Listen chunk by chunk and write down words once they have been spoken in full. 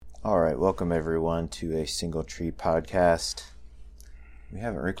right, welcome everyone to a Single Tree podcast. We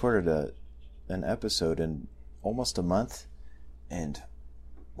haven't recorded an episode in almost a month, and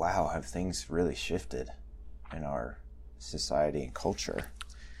wow, have things really shifted in our society and culture.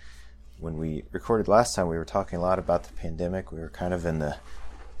 When we recorded last time, we were talking a lot about the pandemic. We were kind of in the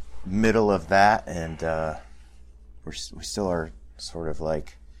middle of that, and we still are sort of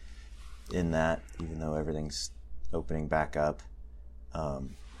like in that, even though everything's opening back up.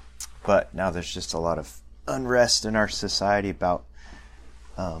 But now there's just a lot of unrest in our society about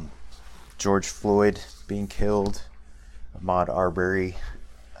George Floyd being killed, Ahmaud Arbery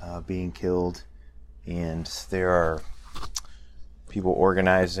being killed, and there are people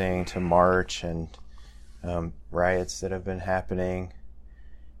organizing to march and riots that have been happening.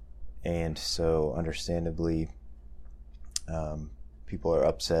 And so understandably, people are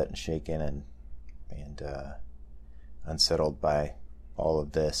upset and shaken and unsettled by all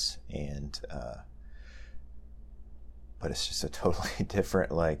of this, and but it's just a totally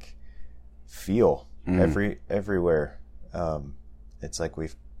different feel everywhere. It's like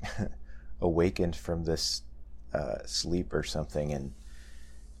we've awakened from this sleep or something, and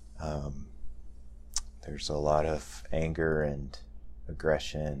there's a lot of anger and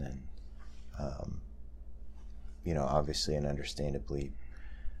aggression, and obviously and understandably,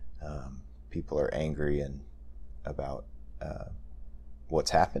 people are angry and about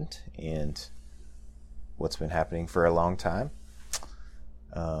what's happened and what's been happening for a long time.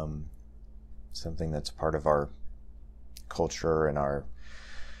 Something that's part of our culture and our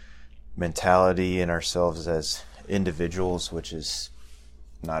mentality and ourselves as individuals, which is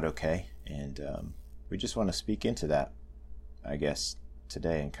not okay. And we just want to speak into that, I guess,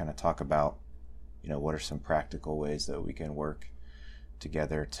 today, and kind of talk about, what are some practical ways that we can work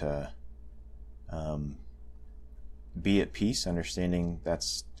together to be at peace, understanding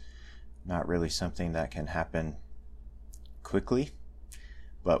that's not really something that can happen quickly,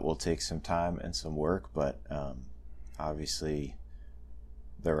 but will take some time and some work. But obviously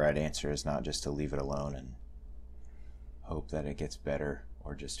the right answer is not just to leave it alone and hope that it gets better,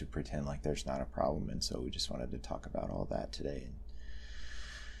 or just to pretend like there's not a problem. And so we just wanted to talk about all that today,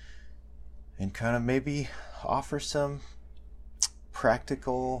 and kind of maybe offer some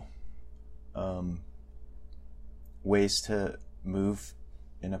practical ways to move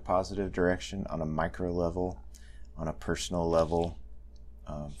in a positive direction on a micro level, on a personal level,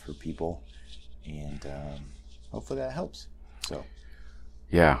 for people, and hopefully that helps. So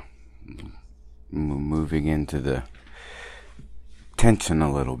yeah, moving into the tension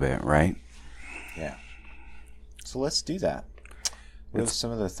a little bit, right? Yeah, so let's do that. What are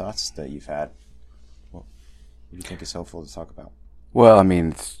some of the thoughts that you've had? What do you think is helpful to talk about? Well, I mean,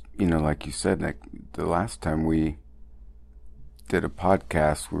 it's, like you said, like the last time we did a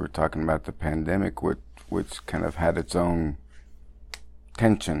podcast, we were talking about the pandemic, which kind of had its own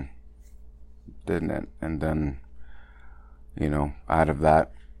tension, didn't it? And then, out of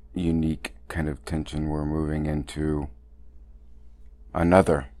that unique kind of tension, we're moving into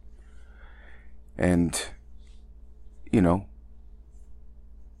another. And,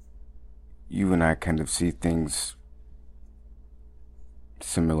 you and I kind of see things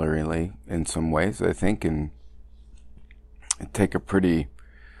similarly in some ways, I think, and take a pretty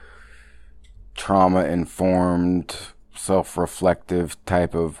trauma-informed, self-reflective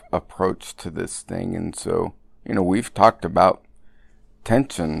type of approach to this thing. And so, we've talked about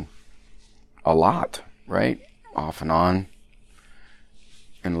tension a lot, right? Off and on,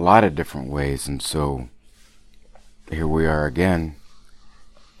 in a lot of different ways. And so here we are again,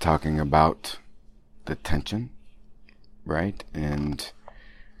 talking about the tension, right? And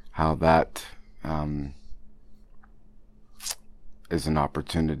how that is an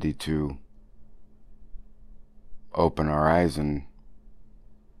opportunity to open our eyes and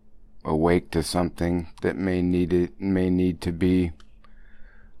awake to something that may need to be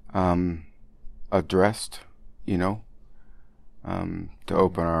addressed, to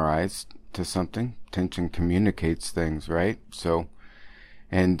open our eyes to something. Tension communicates things, right? So,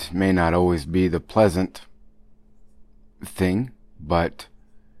 and may not always be the pleasant thing, but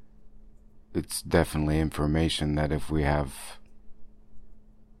it's definitely information that if we have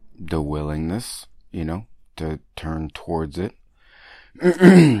the willingness, to turn towards it,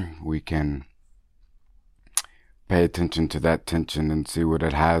 we can pay attention to that tension and see what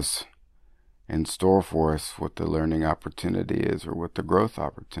it has in store for us, what the learning opportunity is, or what the growth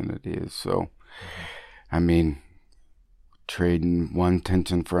opportunity is. So, I mean, trading one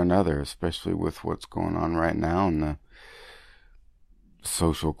tension for another, especially with what's going on right now in the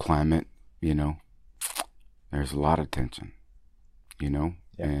social climate, there's a lot of tension,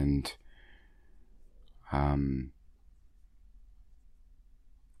 Yeah. And I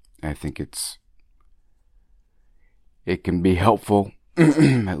think it can be helpful,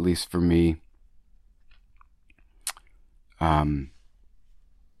 at least for me, to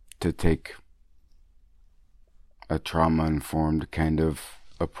take a trauma-informed kind of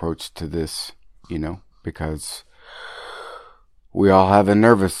approach to this, because we all have a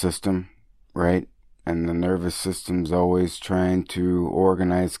nervous system, right? And the nervous system's always trying to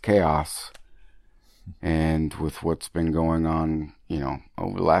organize chaos. And with what's been going on,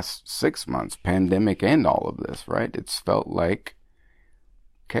 over the last 6 months, pandemic and all of this, right? It's felt like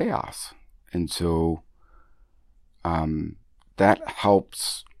chaos. And so that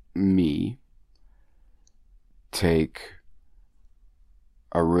helps me take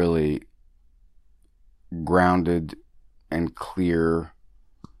a really grounded and clear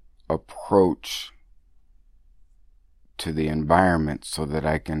approach to the environment so that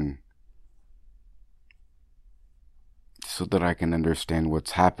I can understand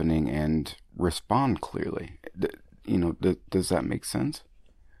what's happening and respond clearly. Does that make sense?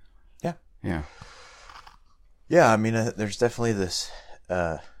 Yeah. Yeah. Yeah, I mean, there's definitely this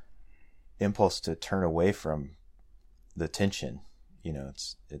impulse to turn away from the tension.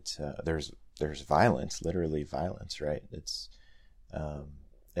 There's violence, literally violence, right? It's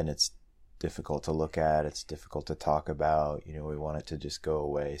and it's difficult to look at. It's difficult to talk about. We want it to just go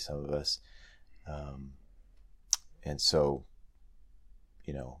away. Some of us. And so,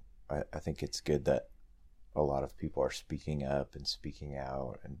 I think it's good that a lot of people are speaking up and speaking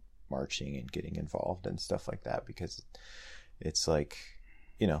out and marching and getting involved and stuff like that, because it's like,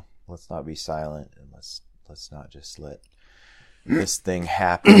 let's not be silent, and let's not just let this thing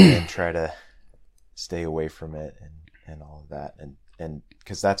happen and try to stay away from it and all of that. And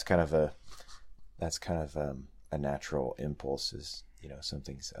because that's kind of a natural impulse is,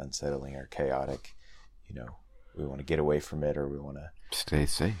 something's unsettling or chaotic, we want to get away from it, or we want to stay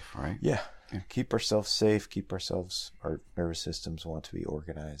safe, right? Yeah. Keep ourselves safe, our nervous systems want to be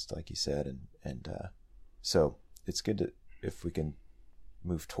organized, like you said. And so it's good if we can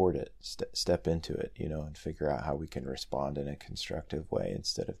move toward it, step into it, and figure out how we can respond in a constructive way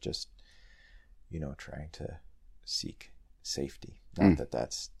instead of just, trying to seek safety. Not that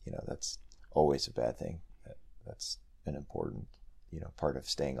that's always a bad thing. That's an important, part of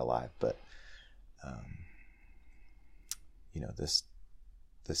staying alive. But,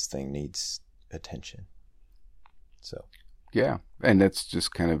 this thing needs attention. So. Yeah. And that's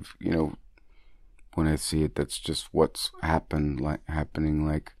just kind of, when I see it, that's just what's happening like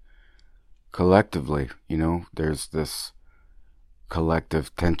collectively, there's this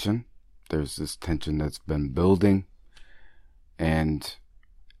collective tension. There's this tension that's been building, and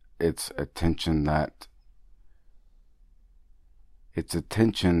it's a tension that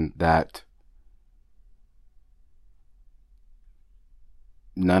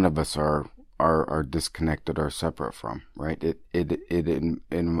none of us are disconnected or separate from, right? It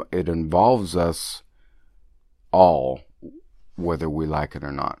involves us all, whether we like it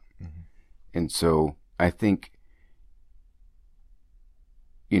or not. Mm-hmm. And so I think,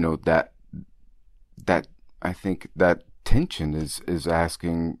 that tension is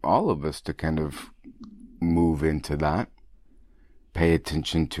asking all of us to kind of move into that, pay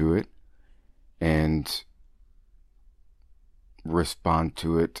attention to it, and respond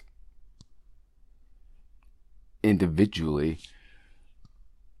to it individually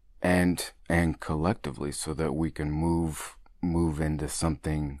and collectively, so that we can move into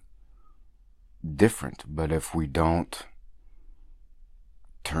something different. But if we don't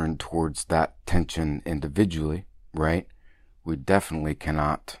turn towards that tension individually, right, we definitely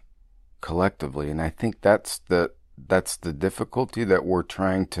cannot collectively. And I think that's the difficulty that we're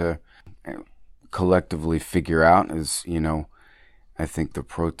trying to collectively figure out is, I think the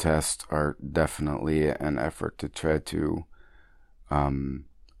protests are definitely an effort to try to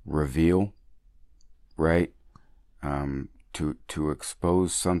reveal, right? To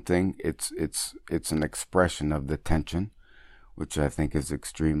expose something. It's an expression of the tension, which I think is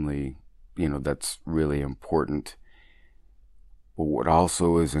extremely, that's really important. But what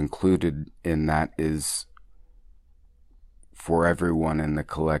also is included in that is for everyone in the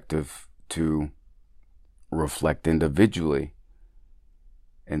collective to reflect individually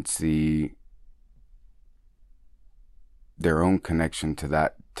and see their own connection to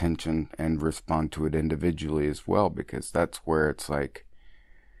that tension and respond to it individually as well, because that's where it's like,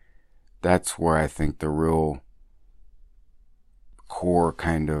 that's where I think the real core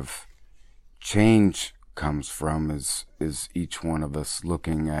kind of change comes from, is each one of us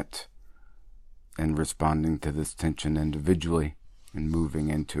looking at and responding to this tension individually and moving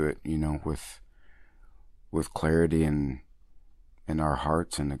into it, with clarity in our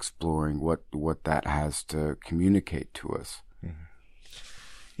hearts and exploring what that has to communicate to us. Mm-hmm.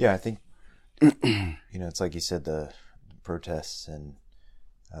 Yeah, I think, it's like you said, the protests and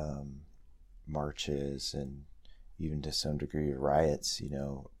marches and even to some degree riots,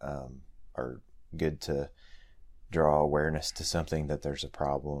 are good to draw awareness to something that there's a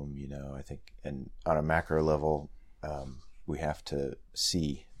problem, I think, and on a macro level, we have to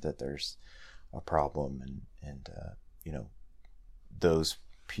see that there's a problem and those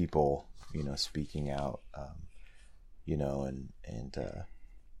people, speaking out,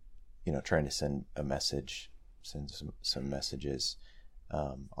 trying to send a message, send some messages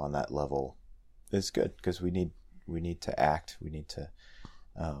on that level is good, because we need to act. We need to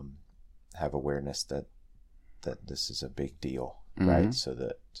have awareness that this is a big deal, mm-hmm. right? So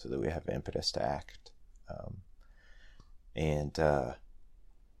that we have impetus to act,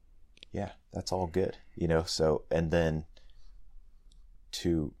 that's all good, So, and then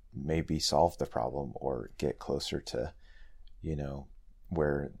to maybe solve the problem or get closer to,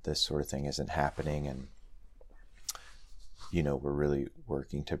 where this sort of thing isn't happening, and we're really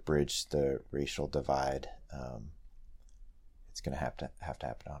working to bridge the racial divide. It's going to have to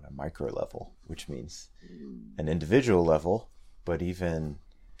happen on a micro level, which means an individual level, but even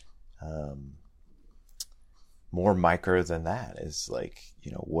more micro than that is like,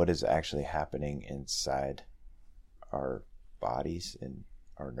 what is actually happening inside our bodies and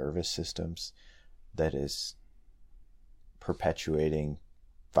our nervous systems that is perpetuating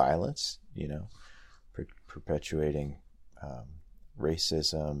violence, perpetuating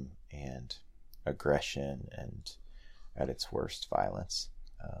racism and aggression, and at its worst, violence.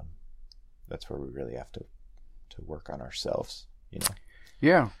 That's where we really have to work on ourselves,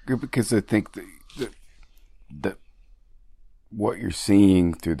 Yeah, because I think that what you're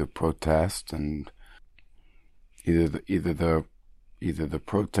seeing through the protest, and either the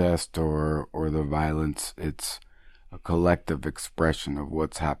protest or the violence, it's a collective expression of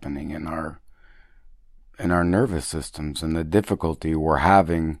what's happening in our nervous systems, and the difficulty we're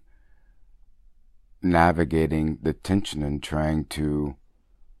having navigating the tension and trying to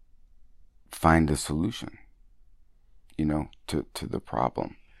find a solution, to the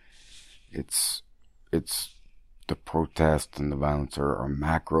problem. It's the protest and the violence are a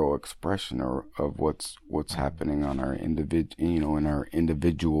macro expression of what's happening on our in our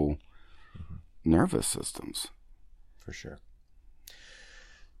individual mm-hmm. nervous systems. For sure.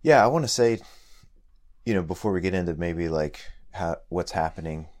 Yeah, I want to say, before we get into maybe like what's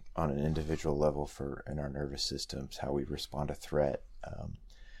happening on an individual level in our nervous systems, how we respond to threat,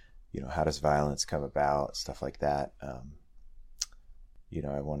 how does violence come about, stuff like that. I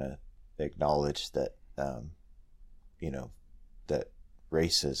want to acknowledge that, that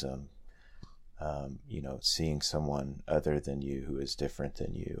racism, seeing someone other than you who is different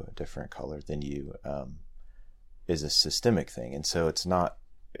than you, a different color than you, is a systemic thing. And so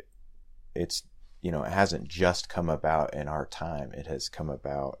it hasn't just come about in our time. It has come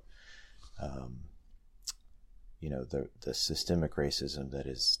about, the systemic racism that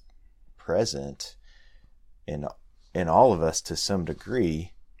is present in all of us to some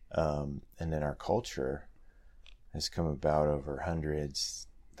degree, and in our culture, has come about over hundreds,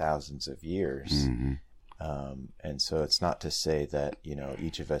 thousands of years. Mm-hmm. And so it's not to say that,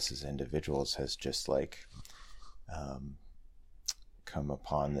 each of us as individuals has just like, come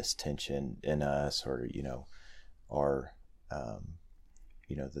upon this tension in us, or,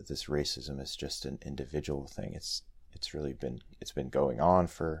 that this racism is just an individual thing. It's been going on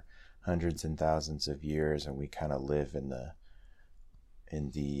for hundreds and thousands of years, and we kind of live in the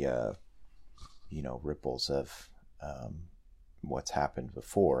ripples of, what's happened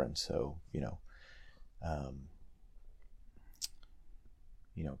before. And so,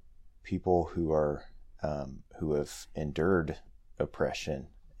 people who are, who have endured oppression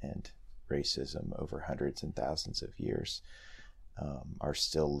and racism over hundreds and thousands of years, are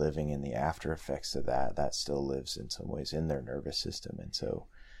still living in the after effects of that. That still lives in some ways in their nervous system. And so,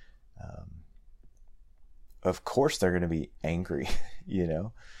 of course they're going to be angry,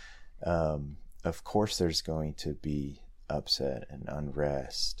 of course there's going to be upset and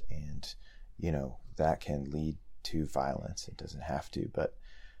unrest, and, that can lead to violence. It doesn't have to, but,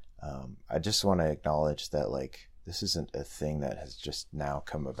 I just want to acknowledge that, like, this isn't a thing that has just now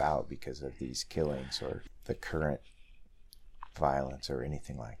come about because of these killings or the current violence or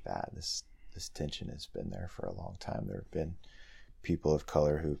anything like that. This tension has been there for a long time. There have been people of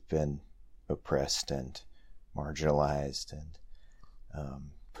color who've been oppressed and marginalized and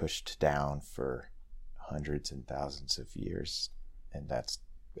pushed down for hundreds and thousands of years, and that's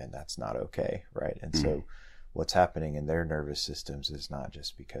and that's not okay, right? And so what's happening in their nervous systems is not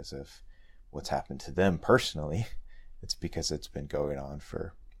just because of what's happened to them personally. It's because it's been going on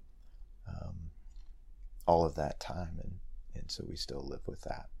for all of that time, and so we still live with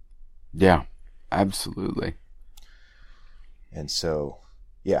that. Yeah, absolutely. And so,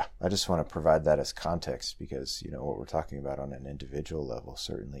 yeah, I just want to provide that as context, because, what we're talking about on an individual level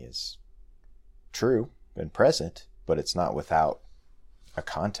certainly is true and present, but it's not without a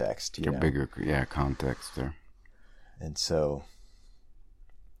context, A bigger, context there. And so,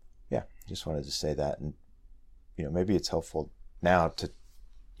 yeah, just wanted to say that. And, maybe it's helpful now to,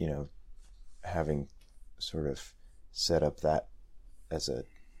 having sort of set up that as a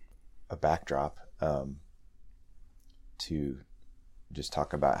backdrop, to just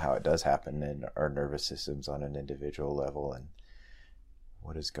talk about how it does happen in our nervous systems on an individual level and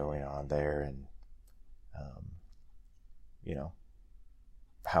what is going on there, and,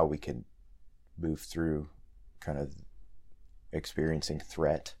 how we can move through kind of experiencing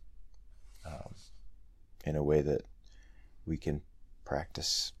threat in a way that we can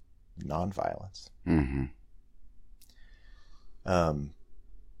practice nonviolence. Mm-hmm.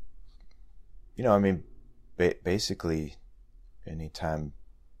 Basically, anytime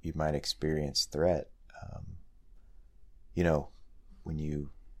you might experience threat, when you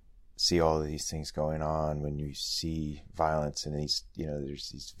see all of these things going on, when you see violence, and these, there's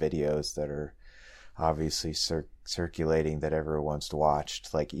these videos that are obviously circulating that everyone's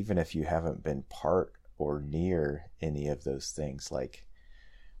watched, like, even if you haven't been part or near any of those things, like,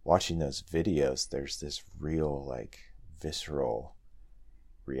 watching those videos, there's this real, like, visceral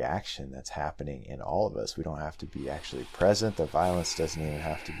reaction that's happening in all of us. We don't have to be actually present. The violence doesn't even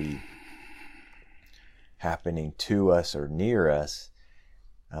have to be happening to us or near us.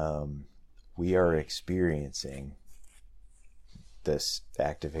 We are experiencing this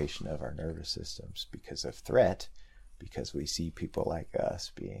activation of our nervous systems because of threat, because we see people like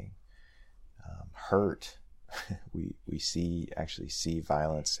us being hurt. we actually see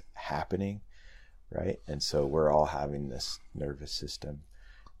violence happening, right? And so we're all having this nervous system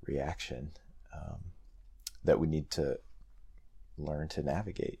reaction that we need to learn to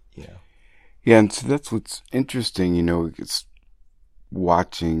navigate. Yeah, and so that's what's interesting. It's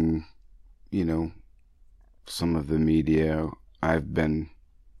watching, some of the media. I've been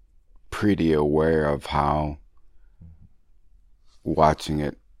pretty aware of how watching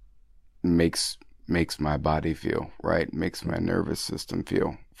it makes my body feel, right? Makes my nervous system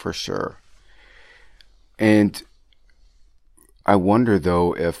feel, for sure. And I wonder,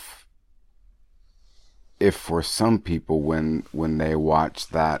 though, if for some people, when they watch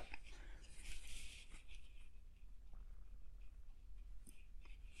that,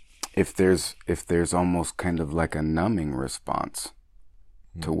 if there's almost kind of like a numbing response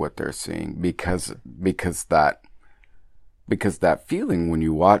to what they're seeing, because that feeling when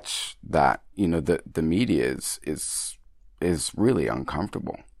you watch that, the media is really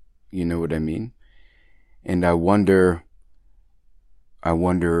uncomfortable. You know what I mean? And I wonder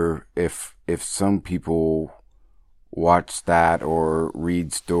if some people watch that or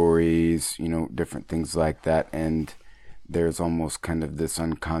read stories, different things like that, and there's almost kind of this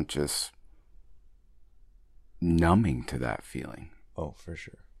unconscious numbing to that feeling. Oh, for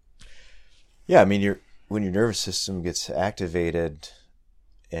sure. Yeah, when your nervous system gets activated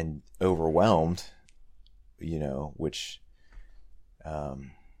and overwhelmed, which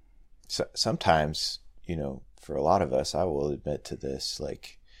sometimes, for a lot of us, I will admit to this,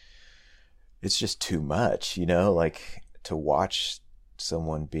 like, it's just too much, like, to watch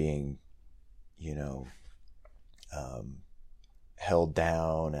someone being, held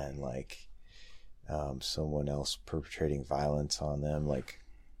down, and, like, someone else perpetrating violence on them, like,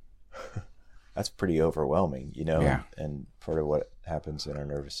 that's pretty overwhelming, Yeah. And part of what happens in our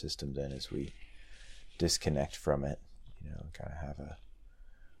nervous system then is we disconnect from it, kind of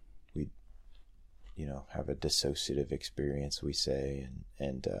have a dissociative experience, we say,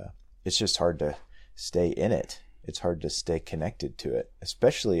 and it's just hard to stay in it. It's hard to stay connected to it,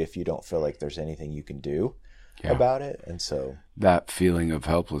 especially if you don't feel like there's anything you can do about it. And so that feeling of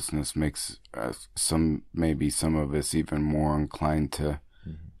helplessness makes some of us even more inclined to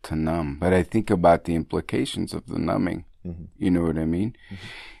numb. But I think about the implications of the numbing. Mm-hmm. You know what I mean? Mm-hmm.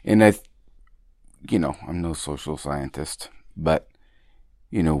 And I'm no social scientist, but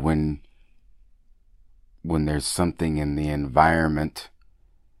when there's something in the environment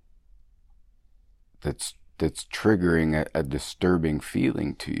that's triggering a disturbing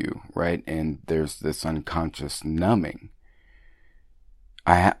feeling to you, right? And there's this unconscious numbing.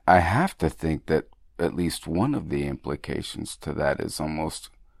 I have to think that at least one of the implications to that is almost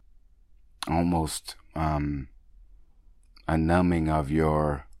almost a numbing of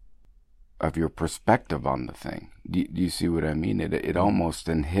your perspective on the thing. Do you see what I mean? It almost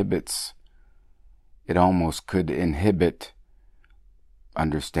inhibits. It almost could inhibit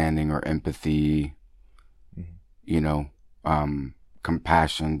understanding or empathy,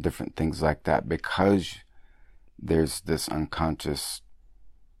 compassion, different things like that, because there's this unconscious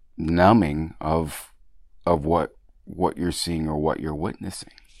numbing of what you're seeing or what you're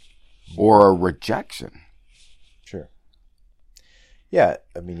witnessing, or a rejection. Sure. Yeah,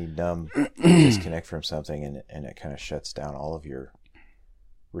 I mean, you disconnect from something, and it kind of shuts down all of your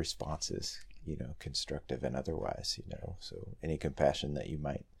responses, constructive and otherwise, So any compassion that you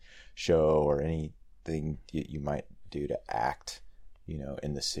might show, or anything you might do to act,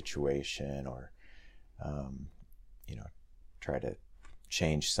 in the situation, or, try to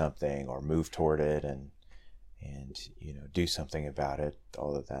change something or move toward it and do something about it,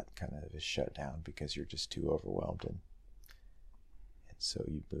 all of that kind of is shut down because you're just too overwhelmed, and so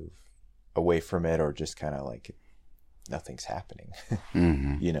you move away from it, or just kind of like nothing's happening.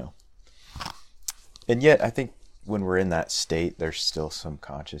 And yet I think when we're in that state, there's still some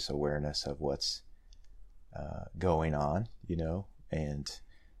conscious awareness of what's going on, and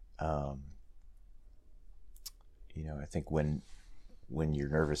I think when your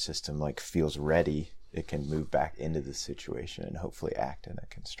nervous system like feels ready, it can move back into the situation and hopefully act in a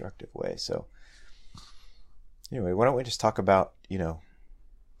constructive way. So anyway, why don't we just talk about,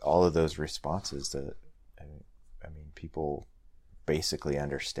 all of those responses that, I mean, people basically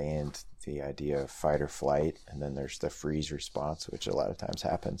understand the idea of fight or flight, and then there's the freeze response, which a lot of times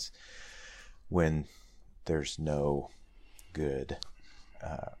happens when there's no good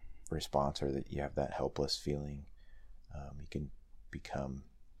response, or that you have that helpless feeling. You can become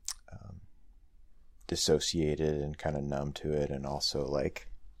dissociated and kind of numb to it, and also like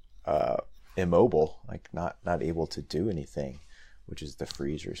immobile, like not able to do anything, which is the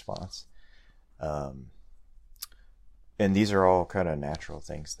freeze response. And these are all kind of natural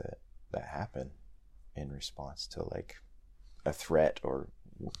things that happen in response to like a threat, or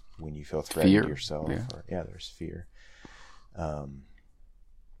when you feel threatened fear. Yourself. Yeah. Or there's fear. Or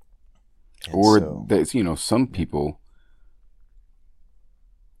so, there's, some people,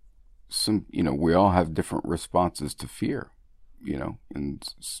 we all have different responses to fear, and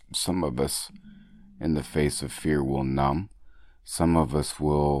some of us in the face of fear will numb. Some of us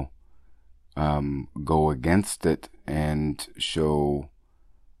will go against it and show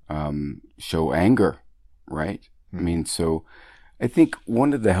anger, right? Mm-hmm. I mean, so I think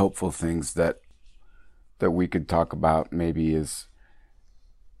one of the helpful things that we could talk about maybe is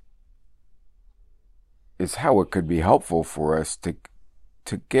how it could be helpful for us to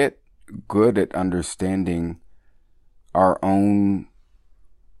get good at understanding our own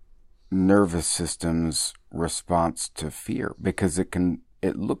nervous system's response to fear, because it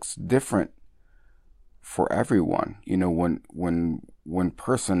looks different for everyone. When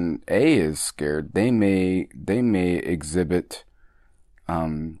person A is scared, they may exhibit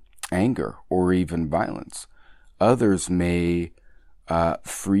anger or even violence. Others may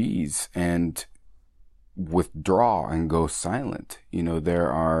freeze and withdraw and go silent.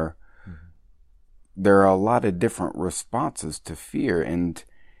 There are a lot of different responses to fear, and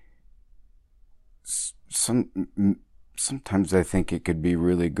sometimes I think it could be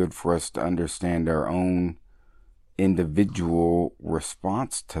really good for us to understand our own individual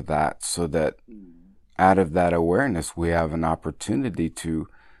response to that, so that out of that awareness we have an opportunity to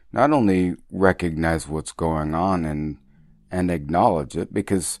not only recognize what's going on and acknowledge it,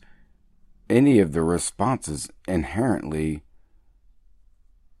 because any of the responses inherently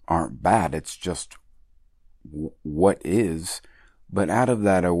aren't bad. It's just what is. But out of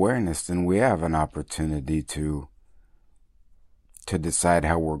that awareness, then we have an opportunity to decide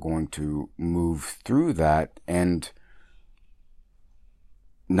how we're going to move through that, and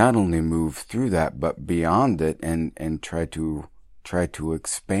not only move through that, but beyond it, and try to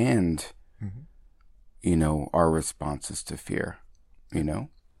expand, our responses to fear,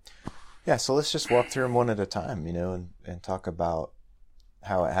 Yeah, so let's just walk through them one at a time, and talk about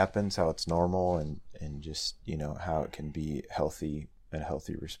how it happens, how it's normal, and just, how it can be a healthy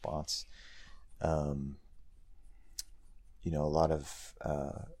response. A lot of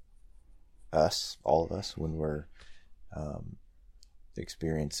all of us, when we're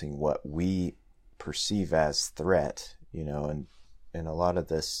experiencing what we perceive as threat, and a lot of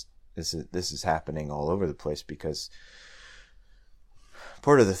this is happening all over the place, because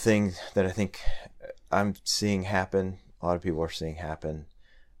part of the thing that I think I'm seeing happen, a lot of people are seeing happen,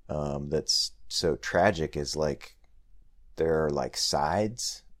 that's so tragic, is like there are like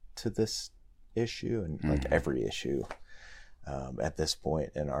sides to this issue, and like every issue at this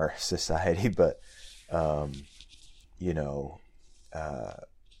point in our society, but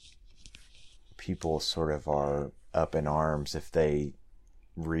people sort of are up in arms if they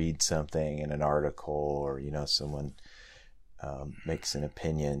read something in an article, or someone makes an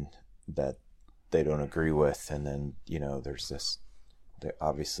opinion that they don't agree with, and then there's this.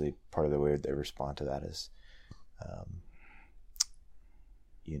 Obviously, part of the way they respond to that is,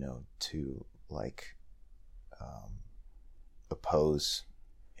 to like oppose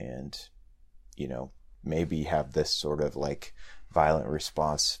and maybe have this sort of like violent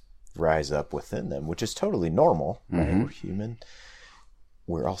response rise up within them, which is totally normal, right? We're human.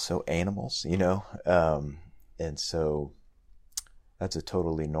 We're also animals, and so that's a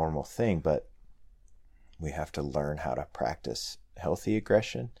totally normal thing, but we have to learn how to practice healthy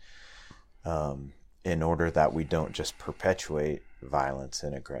aggression in order that we don't just perpetuate violence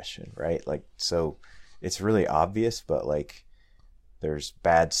and aggression, right? Like, so it's really obvious, but like there's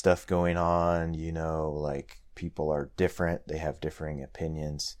bad stuff going on, like people are different. They have differing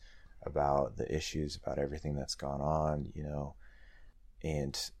opinions about the issues, about everything that's gone on,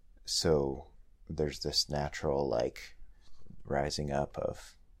 and so there's this natural like rising up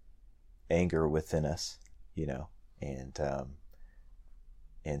of anger within us,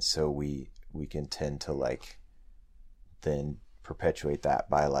 and so we can tend to like then perpetuate that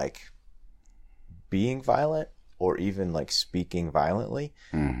by like being violent or even like speaking violently.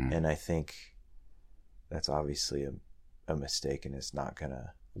 And I think that's obviously a mistake, and it's not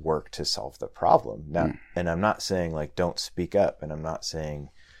gonna work to solve the problem now. And I'm not saying like don't speak up, and I'm not saying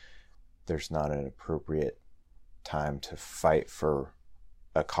there's not an appropriate time to fight for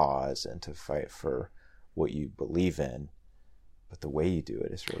a cause and to fight for what you believe in, but the way you do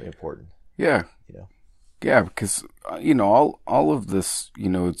it is really important. Yeah. Because all of this,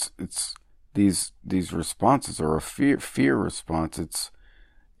 it's these responses are a fear response.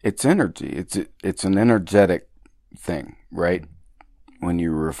 It's energy. It's an energetic thing, right? When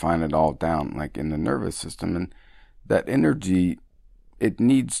you refine it all down, like in the nervous system, and that energy, it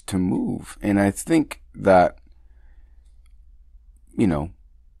needs to move. And I think that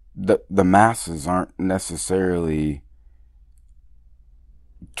the masses aren't necessarily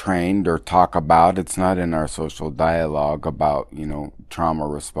trained or talk about. It's not in our social dialogue about trauma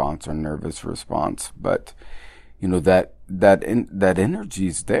response or nervous response, but that energy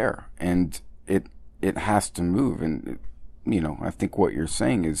is there, and it has to move. And I think what you're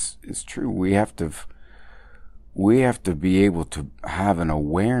saying is true. We have to be able to have an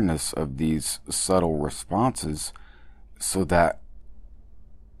awareness of these subtle responses so that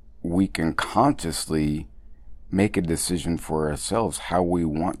we can consciously make a decision for ourselves how we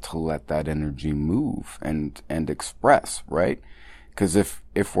want to let that energy move and express, right? Because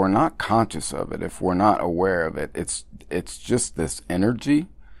if we're not conscious of it, if we're not aware of it, it's just this energy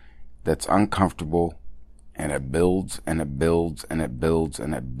that's uncomfortable, and it builds and it builds and it builds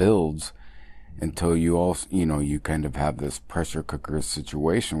and it builds until you also, you kind of have this pressure cooker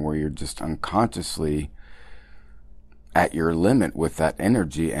situation where you're just unconsciously at your limit with that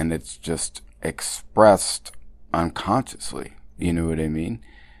energy, and it's just expressed unconsciously. You know what I mean?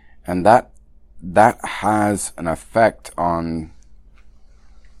 And that has an effect on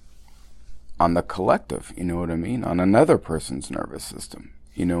the collective, you know what I mean? On another person's nervous system,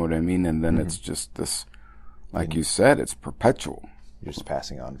 you know what I mean? And then it's just this, like you said, it's perpetual. You're just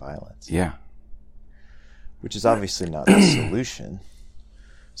passing on violence. Yeah. Which is obviously not the solution.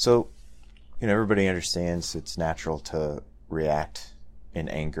 So, everybody understands it's natural to react in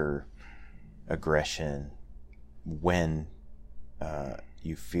anger, aggression, when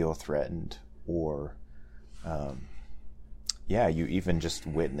you feel threatened, or you even just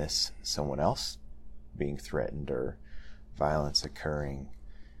witness someone else being threatened or violence occurring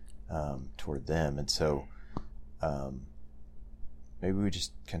toward them. And so maybe we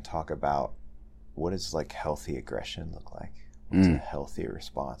just can talk about what does like healthy aggression look like? What's a healthy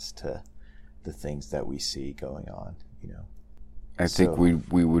response to the things that we see going on, I think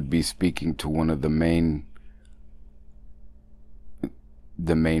we would be speaking to one of the main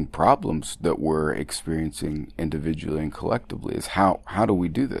problems that we're experiencing individually and collectively is how do we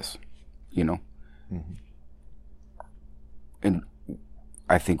do this, And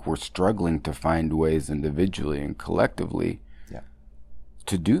I think we're struggling to find ways individually and collectively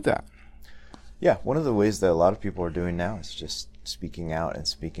to do that. Yeah, one of the ways that a lot of people are doing now is just speaking out and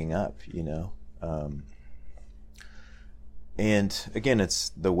speaking up, and again, it's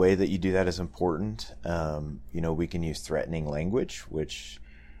the way that you do that is important. We can use threatening language, which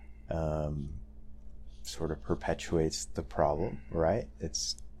sort of perpetuates the problem, right?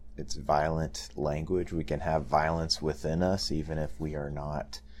 It's it's violent language. We can have violence within us, even if we are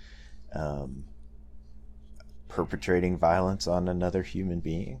not perpetrating violence on another human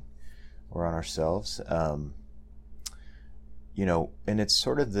being or on ourselves. And it's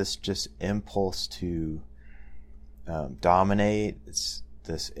sort of this just impulse to dominate. It's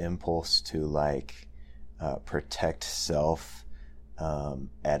this impulse to protect self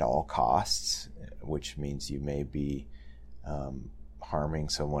at all costs, which means you may be harming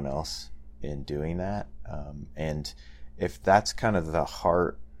someone else in doing that. And if that's kind of the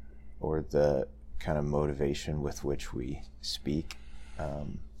heart or the kind of motivation with which we speak,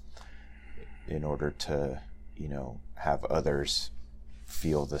 in order to, have others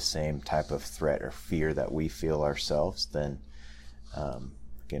feel the same type of threat or fear that we feel ourselves, then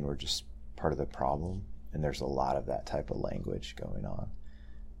again, we're just part of the problem. And there's a lot of that type of language going on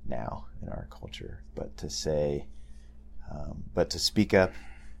now in our culture. But to speak up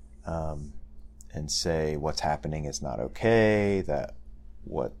and say what's happening is not okay, that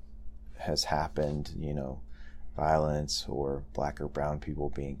what has happened, violence or black or brown people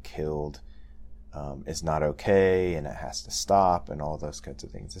being killed is not okay, and it has to stop, and all those kinds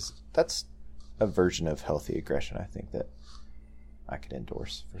of things. That's a version of healthy aggression, I think, that I could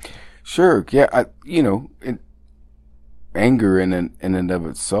endorse. For sure. Yeah. Anger in and of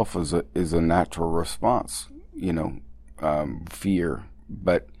itself is a natural response, fear,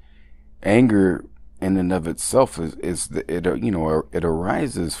 but anger in and of itself it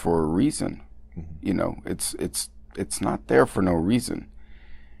arises for a reason. Mm-hmm. It's not there for no reason.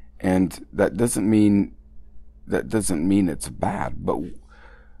 And that doesn't mean it's bad, but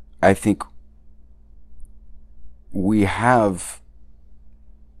I think we have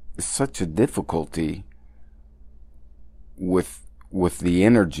such a difficulty with the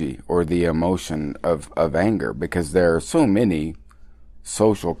energy or the emotion of anger, because there are so many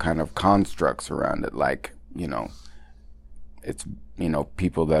social kind of constructs around it, it's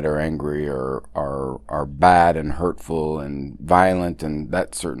people that are angry are bad and hurtful and violent, and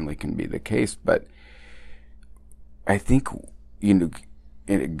that certainly can be the case. But I think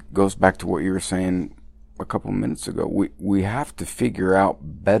it goes back to what you were saying a couple minutes ago. We have to figure out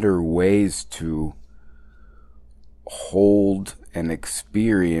better ways to hold and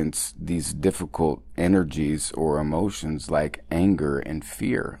experience these difficult energies or emotions like anger and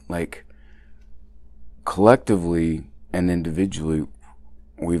fear. Like, collectively and individually,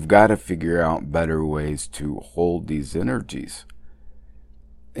 we've got to figure out better ways to hold these energies.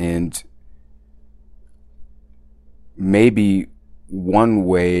 And maybe one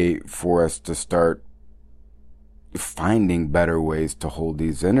way for us to start finding better ways to hold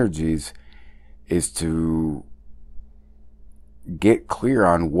these energies is to get clear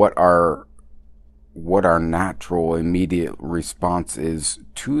on what our natural immediate response is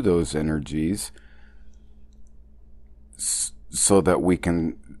to those energies, so that we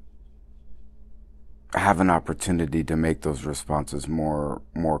can have an opportunity to make those responses more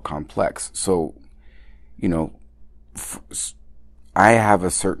complex. So, I have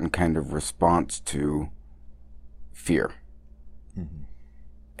a certain kind of response to fear. Mm-hmm.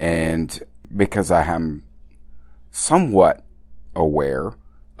 And because I am somewhat aware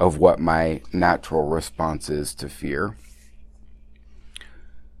of what my natural response is to fear,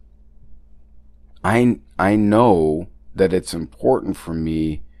 I know that it's important for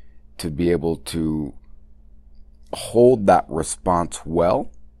me to be able to hold that response well,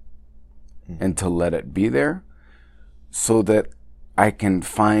 mm-hmm. and to let it be there, so that I can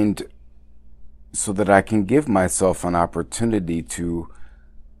give myself an opportunity to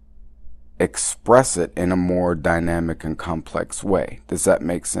express it in a more dynamic and complex way. Does that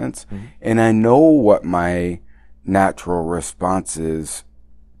make sense? Mm-hmm. And I know what my natural response is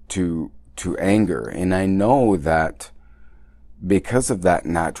to anger, and I know that because of that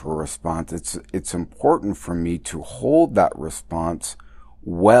natural response, it's important for me to hold that response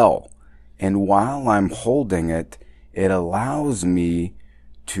well. And while I'm holding it, it allows me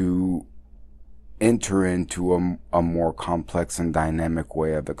to enter into a more complex and dynamic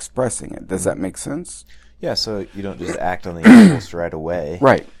way of expressing it. Does that make sense? Yeah, so you don't just act on the impulse right away.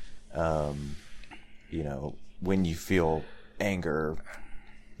 Right. When you feel anger,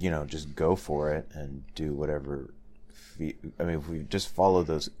 just go for it and do whatever. If we just follow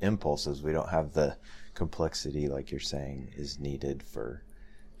those impulses, we don't have the complexity, like you're saying, is needed for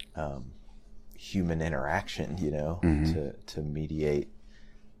human interaction, mm-hmm. to mediate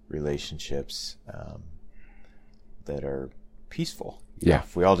relationships that are peaceful. Yeah.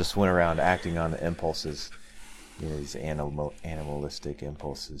 If we all just went around acting on the impulses, these animalistic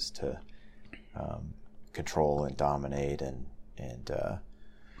impulses to control and dominate and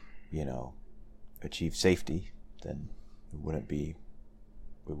achieve safety, then we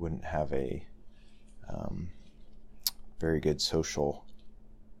wouldn't have a very good social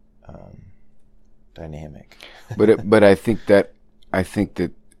dynamic. But I think that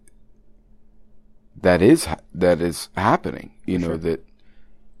is happening. Sure.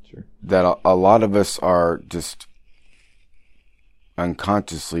 That a lot of us are just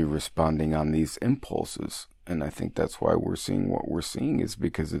unconsciously responding on these impulses, and I think that's why we're seeing what we're seeing, is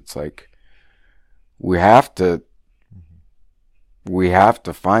because it's like we have to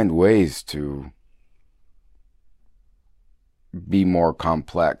find ways to be more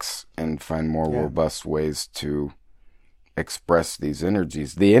complex and find more robust ways to express these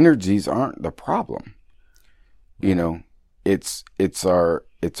energies. The energies aren't the problem. It's our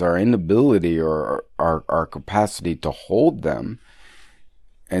inability or our capacity to hold them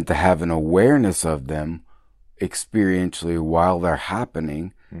and to have an awareness of them experientially while they're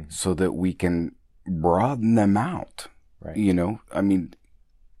happening, so that we can broaden them out. Right.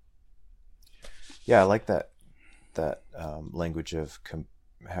 I like that language of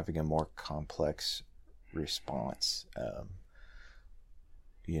having a more complex response,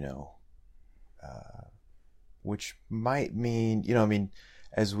 which might mean,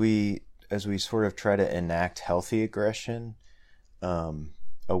 as we sort of try to enact healthy aggression,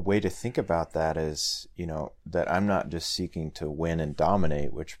 a way to think about that is, that I'm not just seeking to win and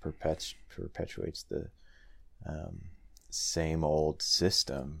dominate, which perpetuates the same old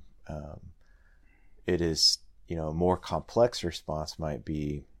system. It is, a more complex response might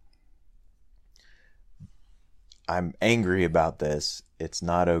be, I'm angry about this. It's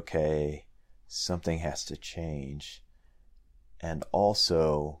not okay. Something has to change. And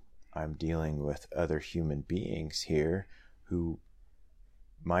also, I'm dealing with other human beings here who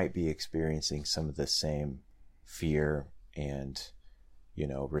might be experiencing some of the same fear and,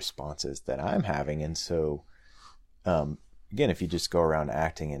 responses that I'm having. And so, again, if you just go around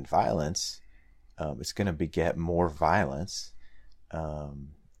acting in violence, it's going to beget more violence.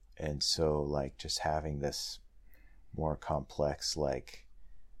 And so, like, just having this more complex,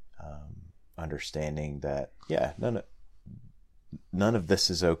 understanding that, none of this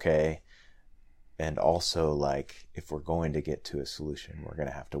is okay. And also, like, if we're going to get to a solution, we're going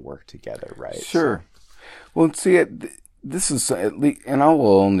to have to work together, right? Sure. Well, see, this is at least, and I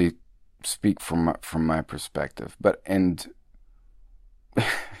will only speak from my perspective, and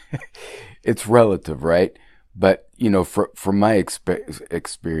it's relative, right? But from my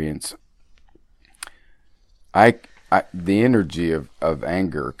experience, the energy of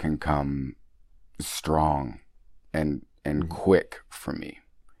anger can come strong and quick for me.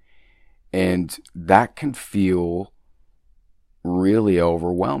 And that can feel really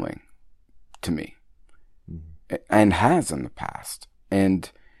overwhelming to me, and has in the past. And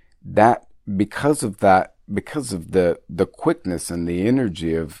that, because of the quickness and the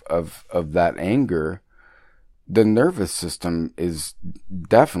energy of that anger, the nervous system is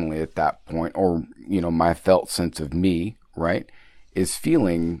definitely at that point, or, my felt sense of me, right, is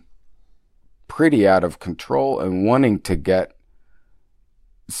feeling pretty out of control and wanting to get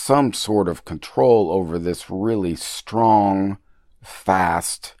some sort of control over this really strong,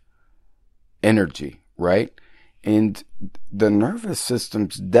 fast energy, right? And the nervous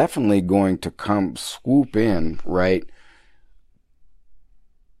system's definitely going to swoop in, right?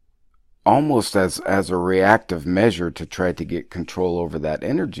 Almost as a reactive measure to try to get control over that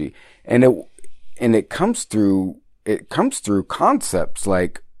energy. And it comes through concepts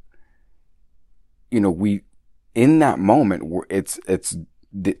like, in that moment, it's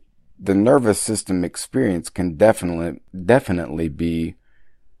the nervous system experience can definitely be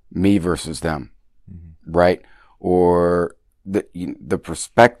me versus them, right? Or the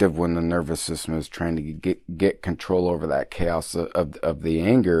perspective when the nervous system is trying to get control over that chaos of the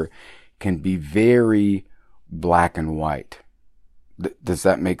anger can be very black and white. Does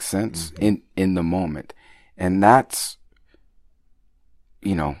that make sense? In the moment? And that's,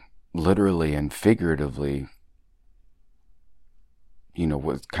 literally and figuratively,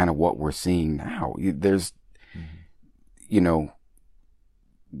 was kind of what we're seeing now. There's,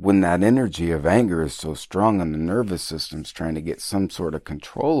 when that energy of anger is so strong and the nervous system's trying to get some sort of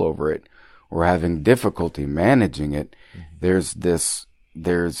control over it, or having difficulty managing it, there's this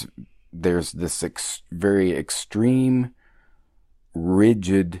very extreme,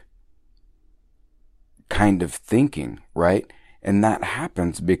 rigid kind of thinking, right? And that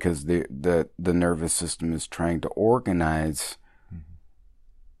happens because the nervous system is trying to organize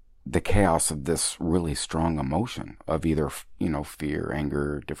the chaos of this really strong emotion of either, fear,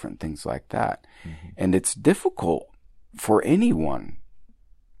 anger, different things like that. And it's difficult for anyone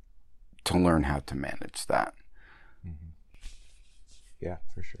to learn how to manage that. Mm-hmm. Yeah,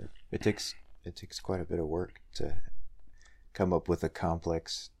 for sure. It takes quite a bit of work to come up with a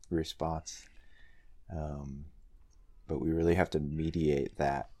complex response. But we really have to mediate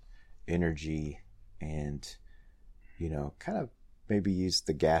that energy and, kind of maybe use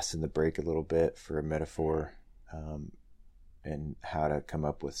the gas and the brake a little bit for a metaphor, and how to come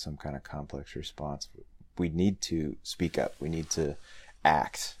up with some kind of complex response. We need to speak up. We need to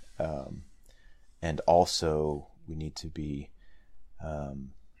act. And also we need to be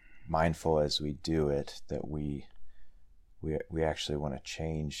mindful as we do it that we actually want to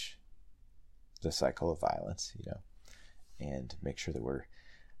change the cycle of violence, and make sure that we're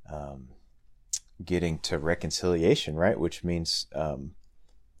getting to reconciliation, right? Which means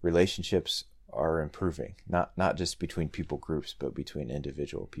relationships are improving, not just between people groups, but between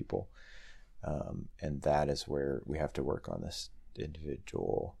individual people. And that is where we have to work on this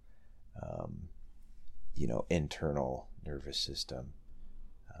individual, internal nervous system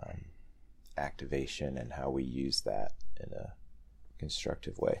activation and how we use that in a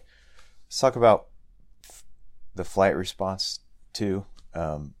constructive way. Let's talk about the flight response too,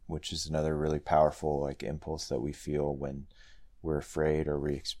 which is another really powerful impulse that we feel when we're afraid or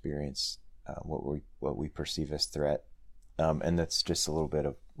we experience what we perceive as threat. And that's just a little bit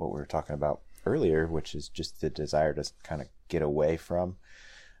of what we were talking about earlier, which is just the desire to kind of get away from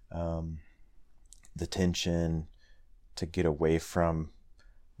the tension, to get away from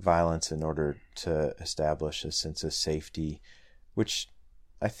violence in order to establish a sense of safety, which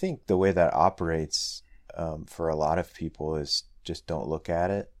I think the way that operates for a lot of people is just don't look at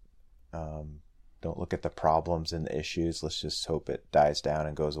it. Don't look at the problems and the issues. Let's just hope it dies down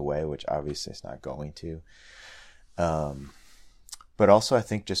and goes away, which obviously it's not going to. But also I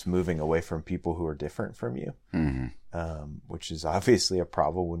think just moving away from people who are different from you, which is obviously a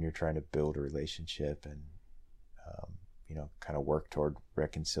problem when you're trying to build a relationship and, kind of work toward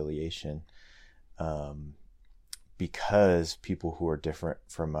reconciliation. Because people who are different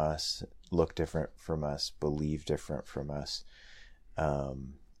from us, look different from us, believe different from us,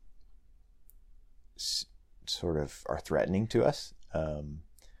 sort of are threatening to us.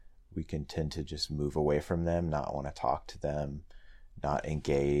 We can tend to just move away from them, not want to talk to them, not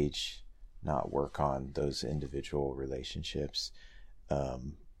engage, not work on those individual relationships,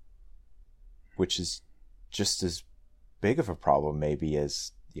 which is just as big of a problem maybe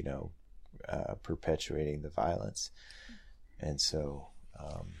as, perpetuating the violence. And so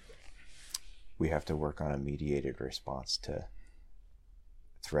we have to work on a mediated response to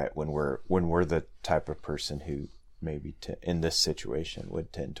threat when we're the type of person who maybe in this situation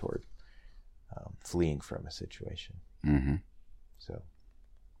would tend toward fleeing from a situation. So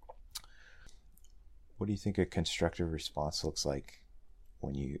what do you think a constructive response looks like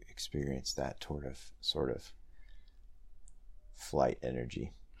when you experience that sort of flight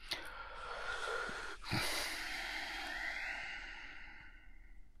energy?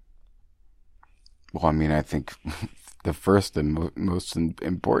 Well, I mean, I think the first and most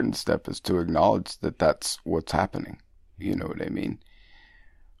important step is to acknowledge that that's what's happening. You know what I mean?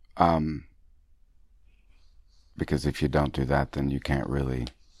 Because if you don't do that, then you can't really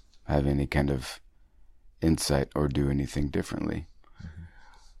have any kind of insight or do anything differently.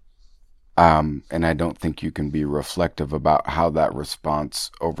 And I don't think you can be reflective about how that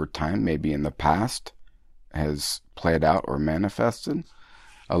response over time, maybe in the past, has played out or manifested.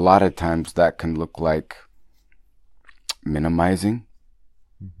 A lot of times that can look like minimizing,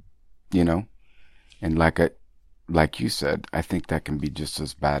 and like you said, I think that can be just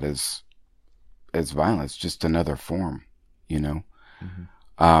as bad as violence, just another form,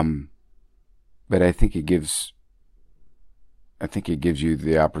 But I think it gives you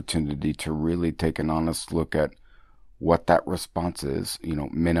the opportunity to really take an honest look at what that response is,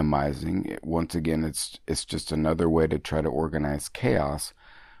 minimizing it. Once again, it's just another way to try to organize chaos.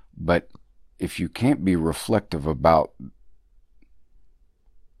 But if you can't be reflective about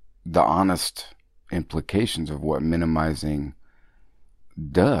the honest implications of what minimizing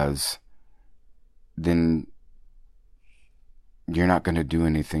does, then you're not going to do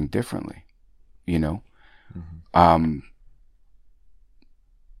anything differently,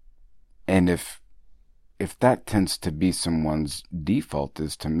 And if that tends to be someone's default,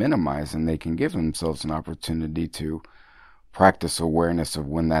 is to minimize, and they can give themselves an opportunity to practice awareness of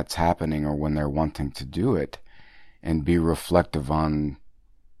when that's happening or when they're wanting to do it, and be reflective on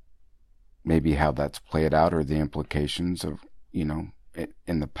maybe how that's played out or the implications of, in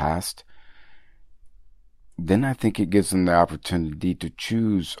the past, then I think it gives them the opportunity to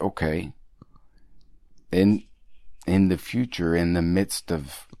choose, okay, in the future, in the midst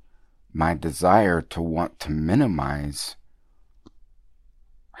of my desire to want to minimize,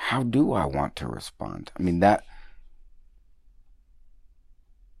 how do I want to respond? I mean, that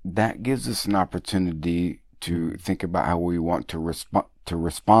gives us an opportunity to think about how we want to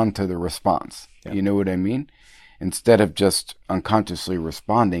respond to the response. Yeah. You know what I mean? Instead of just unconsciously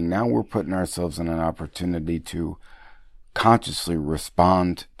responding, now we're putting ourselves in an opportunity to consciously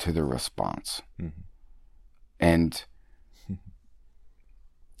respond to the response. Mm-hmm. And,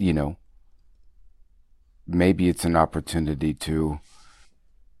 you know, maybe it's an opportunity to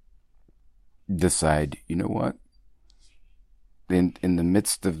decide, you know what? In the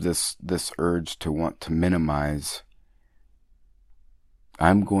midst of this urge to want to minimize,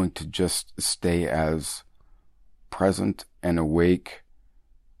 I'm going to just stay as present and awake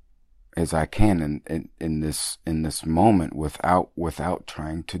as I can in this moment without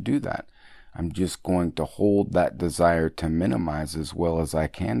trying to do that. I'm just going to hold that desire to minimize as well as I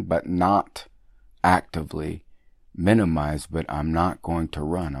can, but not actively minimize, but I'm not going to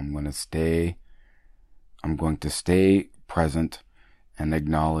run. I'm going to stay present and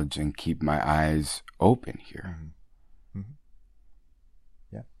acknowledge and keep my eyes open here. Mm-hmm. Mm-hmm.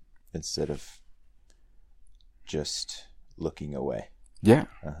 Yeah. Instead of just looking away. Yeah.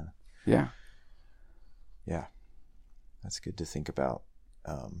 Uh-huh. Yeah. Yeah. That's good to think about.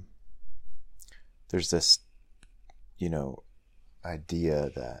 There's this,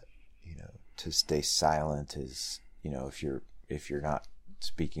 idea that, to stay silent is, if you're not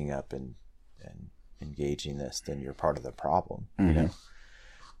speaking up and engaging this, then you're part of the problem. Mm-hmm.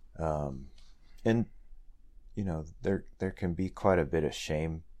 And there can be quite a bit of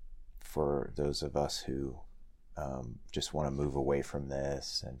shame for those of us who just want to move away from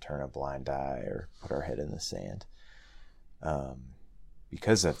this and turn a blind eye or put our head in the sand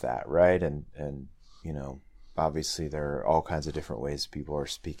because of that, right? And obviously there are all kinds of different ways people are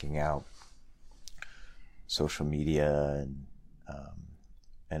speaking out, social media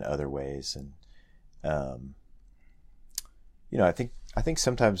and other ways. And I think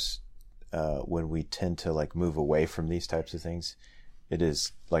sometimes when we tend to move away from these types of things, it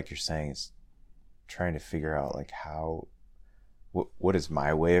is like you're saying, it's trying to figure out what is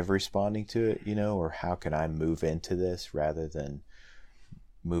my way of responding to it, or how can I move into this rather than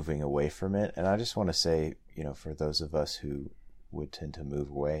moving away from it. And I just want to say, for those of us who would tend to move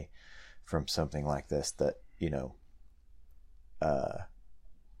away from something like this, that,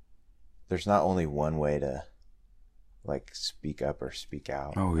 there's not only one way to speak up or speak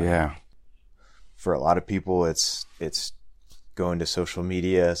out. Oh yeah. For a lot of people, it's going to social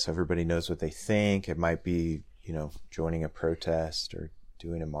media so everybody knows what they think. It might be, joining a protest or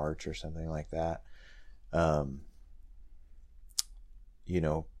doing a march or something like that. It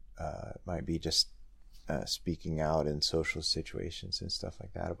might be just speaking out in social situations and stuff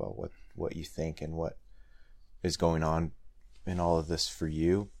like that about what you think and what is going on in all of this for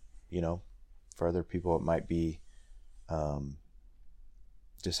you. For other people, it might be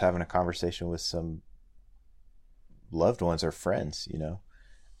just having a conversation with some loved ones or friends,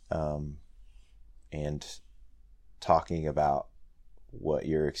 and talking about what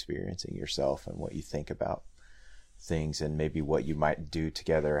you're experiencing yourself and what you think about things and maybe what you might do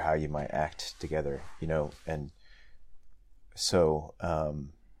together, how you might act together, and so,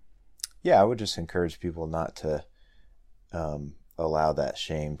 I would just encourage people not to allow that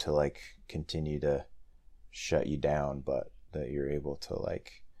shame to continue to shut you down, but that you're able to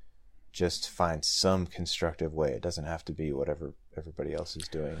just find some constructive way. It doesn't have to be whatever everybody else is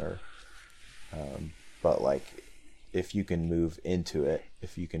doing, or but if you can move into it,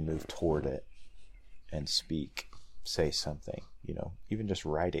 if you can move toward it and speak, say something, even just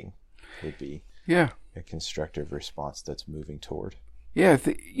writing would be a constructive response that's moving toward. Yeah,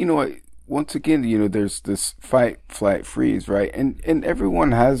 once again, there's this fight, flight, freeze, right? And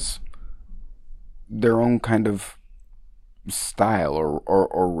everyone has their own kind of style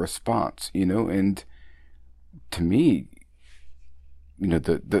or response, and to me,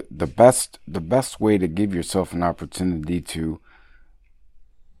 the best way to give yourself an opportunity to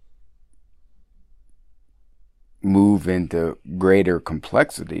move into greater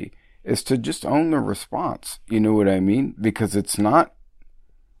complexity is to just own the response. You know what I mean? Because it's not,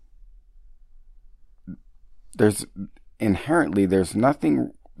 there's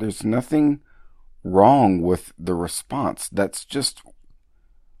nothing wrong with the response. That's just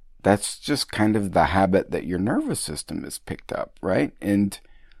kind of the habit that your nervous system has picked up, right? And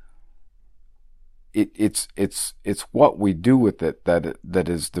it's what we do with it that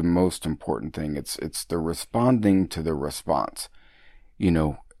is the most important thing. It's the responding to the response.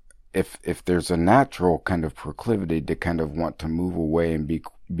 If there's a natural kind of proclivity to kind of want to move away and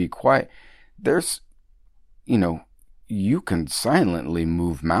be quiet. There's, you can silently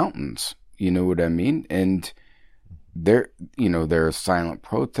move mountains. You know what I mean? And there are silent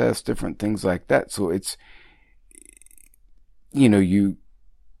protests, different things like that. So it's, you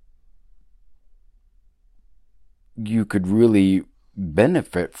could really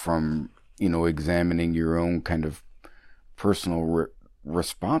benefit from, examining your own kind of personal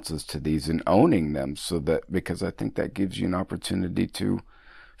responses to these and owning them, because I think that gives you an opportunity to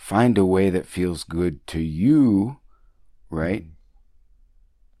find a way that feels good to you, right?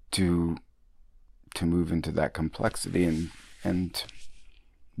 To move into that complexity and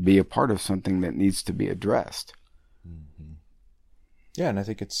be a part of something that needs to be addressed. Mm-hmm. Yeah, and I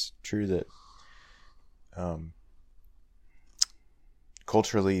think it's true that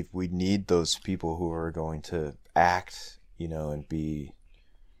culturally we need those people who are going to act, and be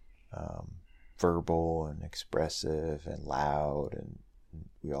verbal and expressive and loud, and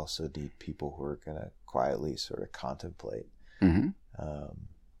we also need people who are going to quietly sort of contemplate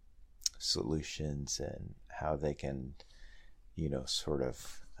solutions and how they can, sort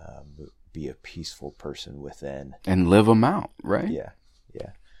of be a peaceful person within and live them out, right? Yeah.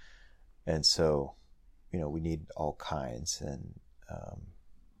 And so, we need all kinds, and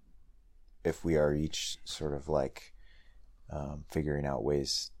if we are each sort of like figuring out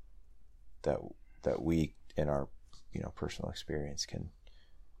ways that we in our personal experience can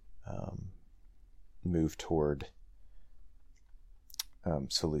move toward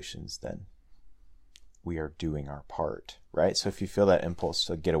solutions, then we are doing our part, right? So if you feel that impulse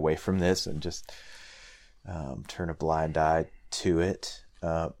to get away from this and just turn a blind eye to it,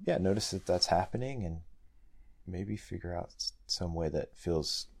 notice that that's happening, and maybe figure out some way that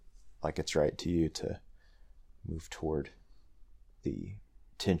feels like it's right to you to move toward the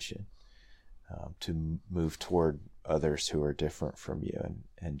tension, to move toward others who are different from you,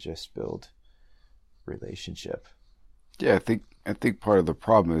 and just build relationship. Yeah, I think part of the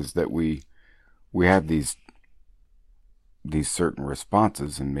problem is that we have these certain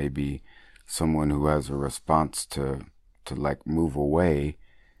responses, and maybe someone who has a response to like move away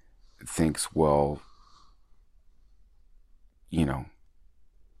thinks, well,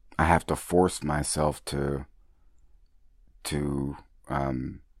 I have to force myself to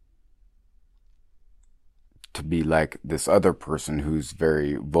be like this other person who's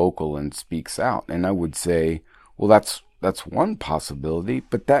very vocal and speaks out. And I would say, well, that's one possibility,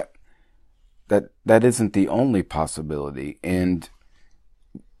 but that isn't the only possibility. And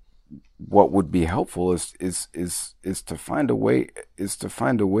what would be helpful is to find a way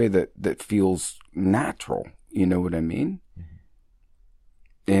that feels natural. You know what I mean? Mm-hmm.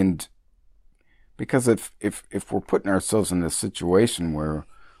 And because if we're putting ourselves in a situation where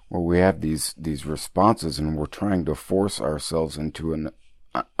we have these responses, and we're trying to force ourselves into an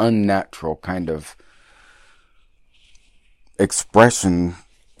unnatural kind of expression,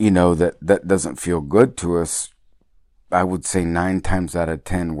 that doesn't feel good to us, I would say 9 times out of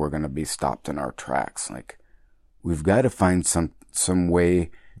 10 we're going to be stopped in our tracks. Like, we've got to find some way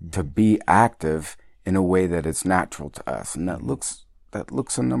to be active in a way that is natural to us, and that looks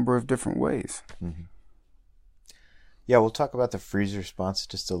a number of different ways. Mm-hmm. Yeah, we'll talk about the freeze response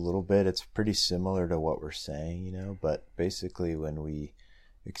just a little bit. It's pretty similar to what we're saying, but basically when we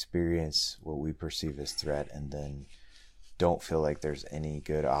experience what we perceive as threat and then don't feel like there's any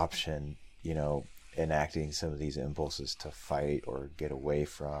good option, enacting some of these impulses to fight or get away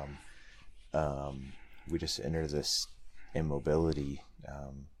from, we just enter this immobility,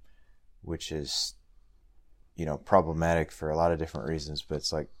 which is, problematic for a lot of different reasons. But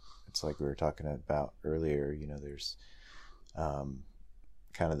it's like we were talking about earlier, there's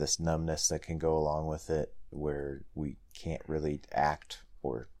kind of this numbness that can go along with it, where we can't really act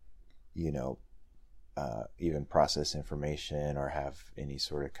or, even process information or have any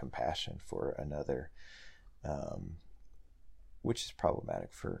sort of compassion for another, which is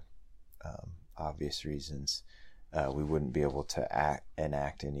problematic for obvious reasons. We wouldn't be able to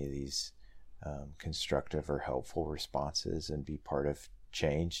enact any of these constructive or helpful responses and be part of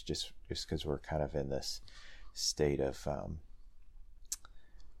change just because we're kind of in this state of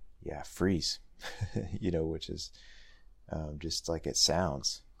freeze, which is just like it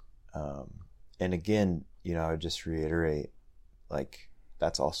sounds. And again, I would just reiterate, like,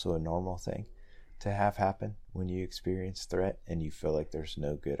 that's also a normal thing to have happen when you experience threat and you feel like there's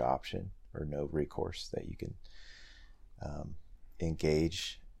no good option or no recourse that you can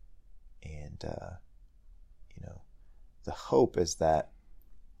engage. And the hope is that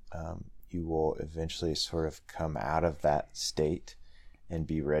you will eventually sort of come out of that state and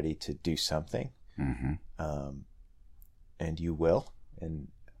be ready to do something. Mm-hmm. And you will. And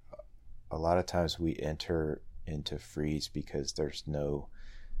a lot of times we enter into freeze because there's no,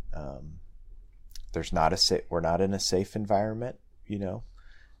 we're not in a safe environment,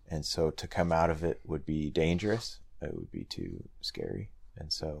 and so to come out of it would be dangerous. It would be too scary.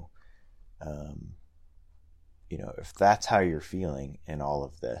 And so, if that's how you're feeling in all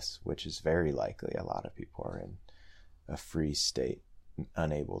of this, which is very likely, a lot of people are in a freeze state,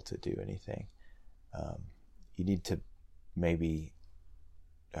 unable to do anything. You need to maybe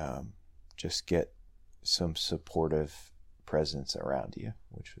just get some supportive presence around you,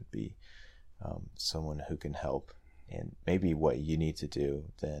 which would be someone who can help. And maybe what you need to do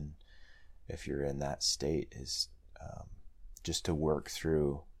then, if you're in that state, is just to work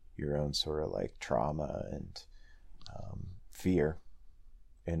through your own sort of like trauma and fear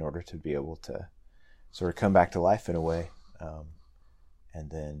in order to be able to sort of come back to life in a way, and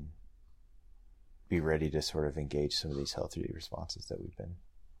then be ready to sort of engage some of these healthy responses that we've been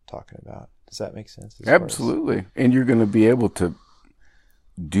talking about. Does that make sense? Absolutely. And you're going to be able to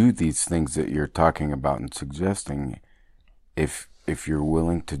do these things that you're talking about and suggesting if you're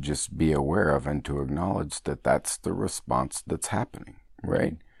willing to just be aware of and to acknowledge that that's the response that's happening,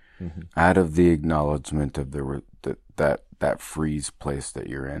 right? Mm-hmm. Out of the acknowledgement of that freeze place that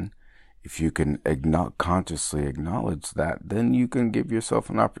you're in, if you can consciously acknowledge that, then you can give yourself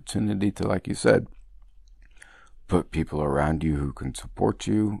an opportunity to, like you said, put people around you who can support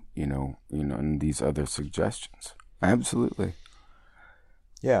you, and these other suggestions. Absolutely.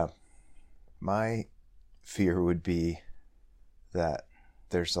 Yeah. My fear would be that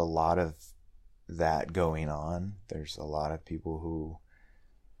there's a lot of that going on. There's a lot of people who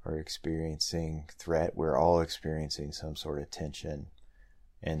are experiencing threat. We're all experiencing some sort of tension.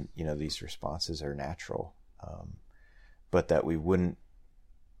 And, these responses are natural. But that we wouldn't,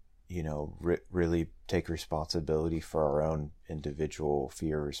 really take responsibility for our own individual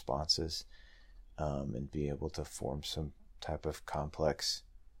fear responses, and be able to form some type of complex,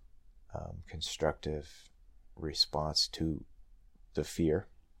 constructive response to the fear,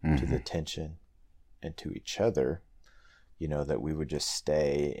 mm-hmm. to the tension, and to each other, that we would just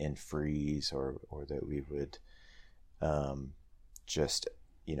stay in freeze, or that we would just,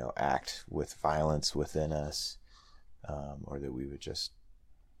 act with violence within us, or that we would just,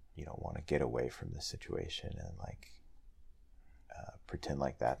 want to get away from the situation and pretend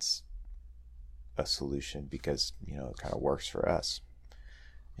like that's a solution because, it kind of works for us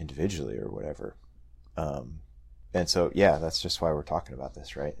individually or whatever. And so, yeah, that's just why we're talking about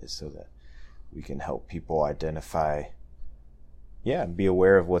this, right? Is so that we can help people identify, and be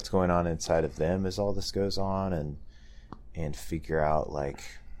aware of what's going on inside of them as all this goes on, and figure out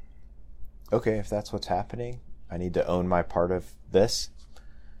okay, if that's what's happening, I need to own my part of this,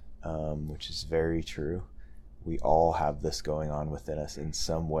 which is very true. We all have this going on within us in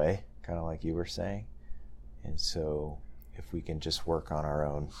some way, kind of like you were saying. And so if we can just work on our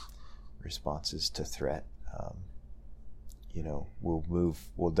own responses to threat,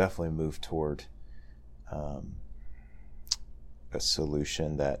 we'll definitely move toward a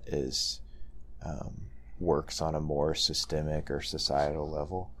solution that is works on a more systemic or societal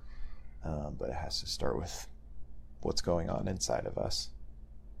level, but it has to start with what's going on inside of us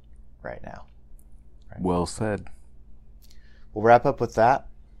right now. Right? Well said. We'll wrap up with that.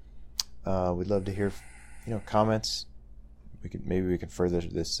 We'd love to hear, comments. Maybe we can further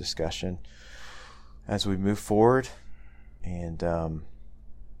this discussion as we move forward. And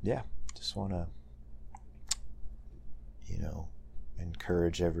just want to,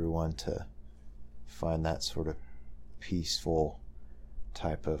 encourage everyone to find that sort of peaceful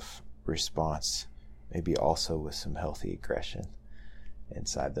type of response, maybe also with some healthy aggression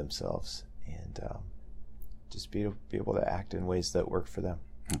inside themselves, and just be able to act in ways that work for them.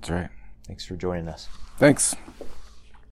 That's right. Thanks for joining us. Thanks.